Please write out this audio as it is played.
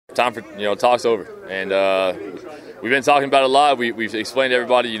Time for talk's over, and we've been talking about it a lot. We've explained to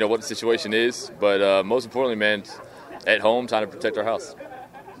everybody what the situation is, but most importantly, man, at home, trying to protect our house.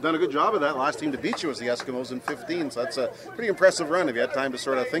 Done a good job of that. Last team to beat you was the Eskimos in 15, so that's a pretty impressive run. Have you had time to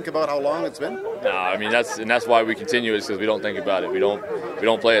sort of think about how long it's been? No, I mean that's why we continue, is because we don't think about it. We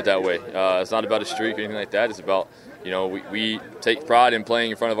don't play it that way. It's not about a streak or anything like that. It's about we take pride in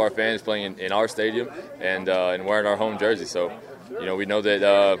playing in front of our fans, playing in our stadium, and wearing our home jersey. So we know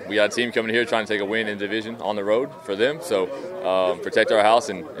that we got a team coming here trying to take a win in division on the road for them. So protect our house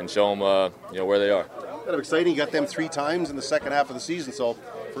and show them where they are. Kind of exciting. You got them 3 times in the second half of the season, so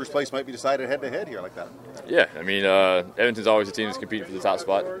first place might be decided head-to-head here like that. Yeah, I mean, Edmonton's always a team that's competing for the top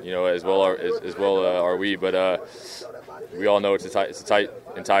spot, as well are we. But we all know it's a tight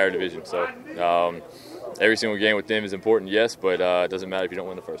entire division. So every single game with them is important, yes, but it doesn't matter if you don't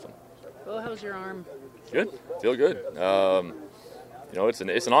win the first one. Well, how's your arm? Good, feel good.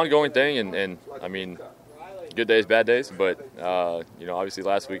 It's an ongoing thing, and I mean, good days, bad days, but obviously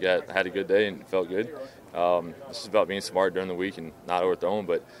last week I had a good day and it felt good. It's just about being smart during the week and not overthrowing,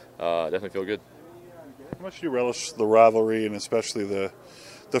 but definitely feel good. How much do you relish the rivalry and especially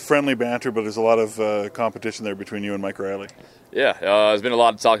the friendly banter, but there's a lot of competition there between you and Mike Reilly? Yeah, there's been a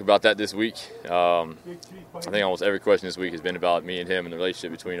lot of talk about that this week. I think almost every question this week has been about me and him and the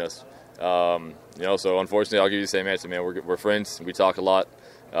relationship between us. So unfortunately I'll give you the same answer, man. We're friends. We talk a lot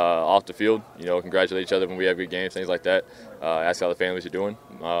off the field, congratulate each other when we have good games, things like that. Ask how the families are doing.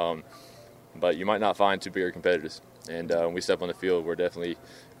 But you might not find 2 bigger competitors. And when we step on the field, we're definitely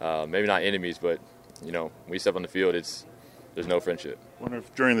maybe not enemies, but when we step on the field, there's no friendship. I wonder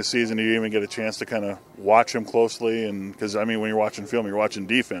if during the season you even get a chance to kind of watch him closely, and because I mean when you're watching film, you're watching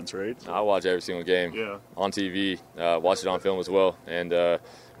defense, right? I watch every single game on TV, watch it on film as well, and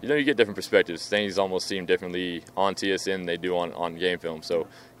you get different perspectives. Things almost seem differently on TSN than they do on game film. So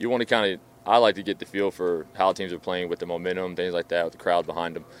you want to I like to get the feel for how teams are playing with the momentum, things like that, with the crowd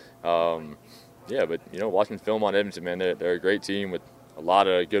behind them. But watching film on Edmonton, man, they're a great team with a lot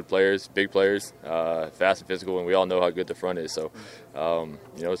of good players, big players, fast and physical, and we all know how good the front is. So,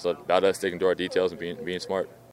 it's about us sticking to our details and being smart.